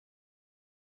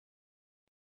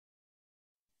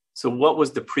So what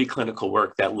was the preclinical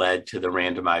work that led to the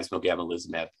randomized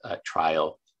Mogamulizumab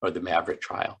trial, or the MAVERICK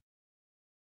trial?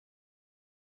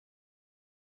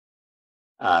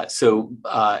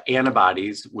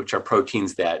 Antibodies, which are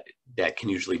proteins that can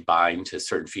usually bind to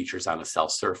certain features on a cell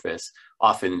surface,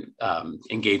 often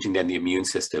engaging then the immune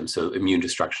system, so immune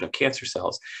destruction of cancer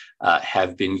cells,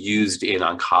 have been used in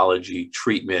oncology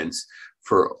treatments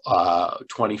for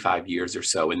 25 years or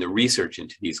so, and the research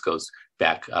into these goes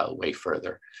back way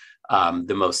further.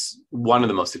 One of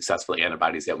the most successful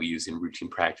antibodies that we use in routine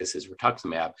practice is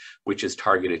rituximab, which is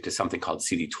targeted to something called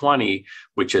CD20,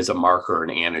 which is a marker, an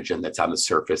antigen that's on the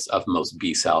surface of most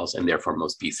B cells and therefore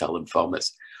most B cell lymphomas.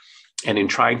 And in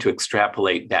trying to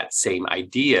extrapolate that same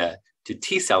idea to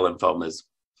T cell lymphomas,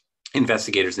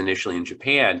 investigators initially in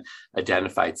Japan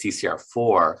identified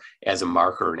CCR4 as a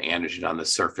marker and antigen on the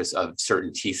surface of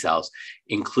certain T cells,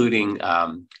 including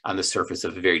on the surface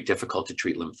of a very difficult to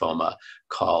treat lymphoma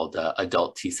called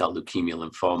adult T cell leukemia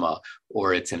lymphoma,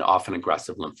 or it's an often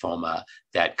aggressive lymphoma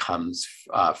that comes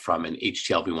from an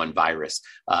HTLV1 virus.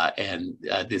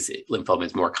 This lymphoma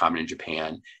is more common in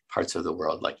Japan, parts of the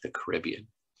world like the Caribbean.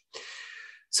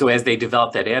 So as they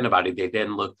developed that antibody, they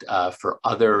then looked for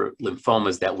other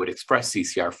lymphomas that would express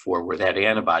CCR4 where that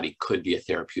antibody could be a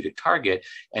therapeutic target.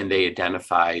 And they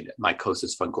identified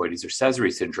mycosis fungoides or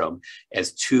Sézary syndrome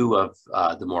as two of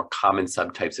the more common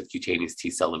subtypes of cutaneous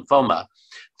T-cell lymphoma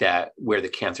where the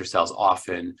cancer cells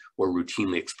often or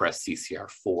routinely express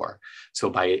CCR4. So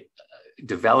by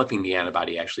developing the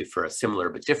antibody actually for a similar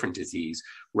but different disease,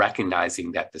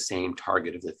 recognizing that the same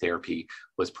target of the therapy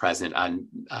was present on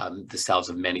the cells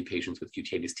of many patients with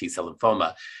cutaneous T-cell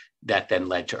lymphoma, that then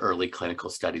led to early clinical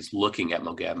studies looking at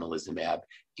Mogamulizumab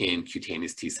in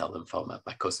cutaneous T-cell lymphoma,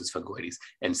 mycosis fungoides,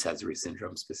 and Sézary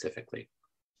syndrome specifically.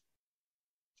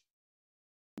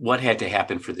 What had to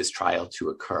happen for this trial to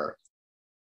occur?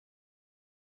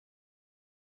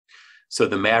 So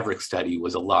the MAVERICK study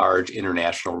was a large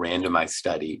international randomized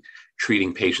study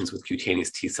treating patients with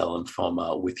cutaneous T-cell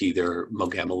lymphoma with either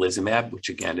Mogamulizumab, which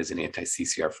again is an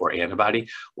anti-CCR4 antibody,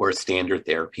 or a standard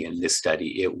therapy. In this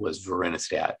study, it was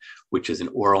vorinostat, which is an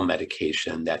oral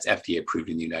medication that's FDA approved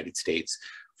in the United States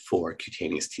for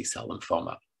cutaneous T-cell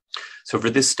lymphoma. So for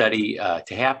this study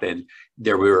to happen,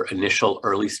 there were initial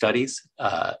early studies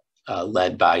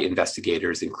led by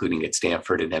investigators, including at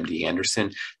Stanford and MD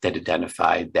Anderson, that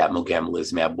identified that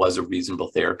Mogamulizumab was a reasonable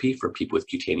therapy for people with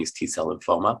cutaneous T-cell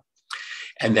lymphoma.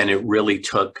 And then it really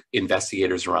took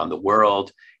investigators around the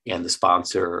world and the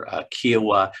sponsor,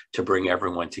 Kiowa, to bring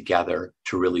everyone together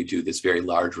to really do this very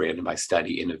large randomized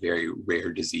study in a very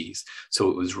rare disease. So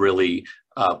it was really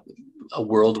a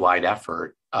worldwide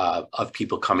effort of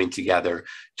people coming together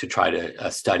to try to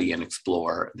study and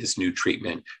explore this new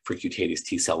treatment for cutaneous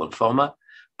T-cell lymphoma,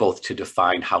 both to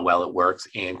define how well it works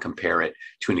and compare it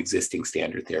to an existing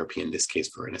standard therapy, in this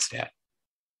case, vorinostat.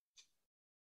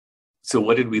 So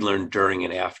what did we learn during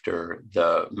and after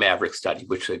the MAVERICK study,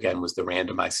 which again was the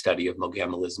randomized study of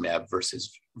Mogamulizumab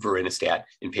versus vorinostat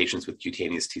in patients with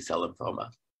cutaneous T-cell lymphoma?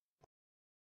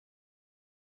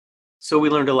 So we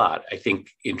learned a lot, I think,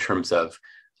 in terms of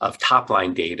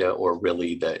top-line data, or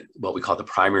really what we call the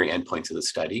primary endpoints of the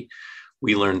study.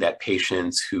 We learned that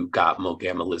patients who got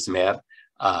Mogamulizumab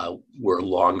were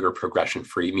longer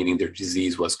progression-free, meaning their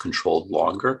disease was controlled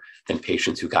longer than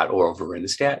patients who got oral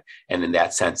vorinostat. And in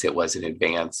that sense, it was an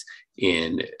advance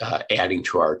in adding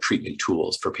to our treatment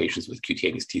tools for patients with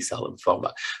cutaneous T-cell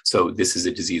lymphoma. So this is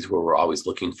a disease where we're always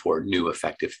looking for new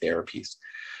effective therapies.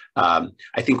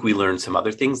 I think we learned some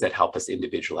other things that help us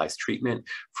individualize treatment.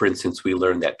 For instance, we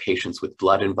learned that patients with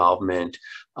blood involvement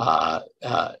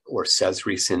or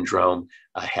Sézary syndrome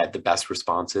had the best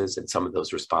responses, and some of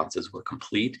those responses were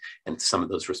complete, and some of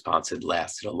those responses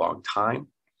lasted a long time.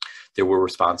 There were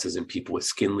responses in people with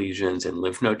skin lesions and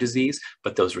lymph node disease,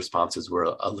 but those responses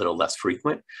were a little less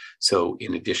frequent. So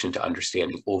in addition to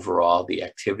understanding overall the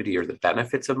activity or the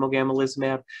benefits of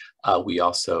Mogamulizumab, we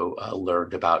also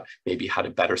learned about maybe how to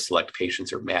better select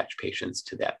patients or match patients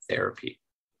to that therapy.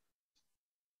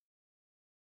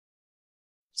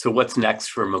 So what's next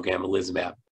for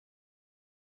Mogamulizumab?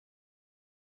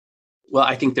 Well,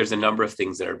 I think there's a number of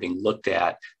things that are being looked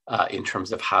at in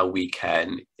terms of how we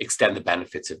can extend the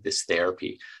benefits of this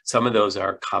therapy. Some of those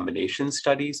are combination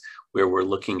studies where we're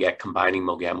looking at combining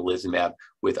Mogamulizumab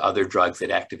with other drugs that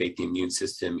activate the immune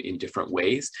system in different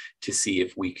ways to see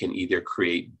if we can either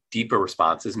create deeper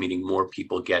responses, meaning more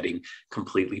people getting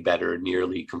completely better,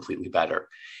 nearly completely better.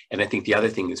 And I think the other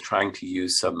thing is trying to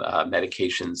use some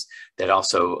medications that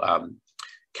also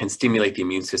can stimulate the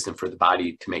immune system for the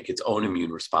body to make its own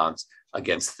immune response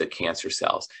against the cancer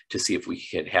cells to see if we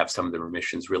can have some of the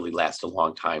remissions really last a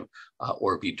long time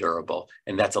or be durable.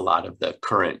 And that's a lot of the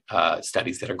current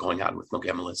studies that are going on with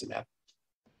Mogamulizumab.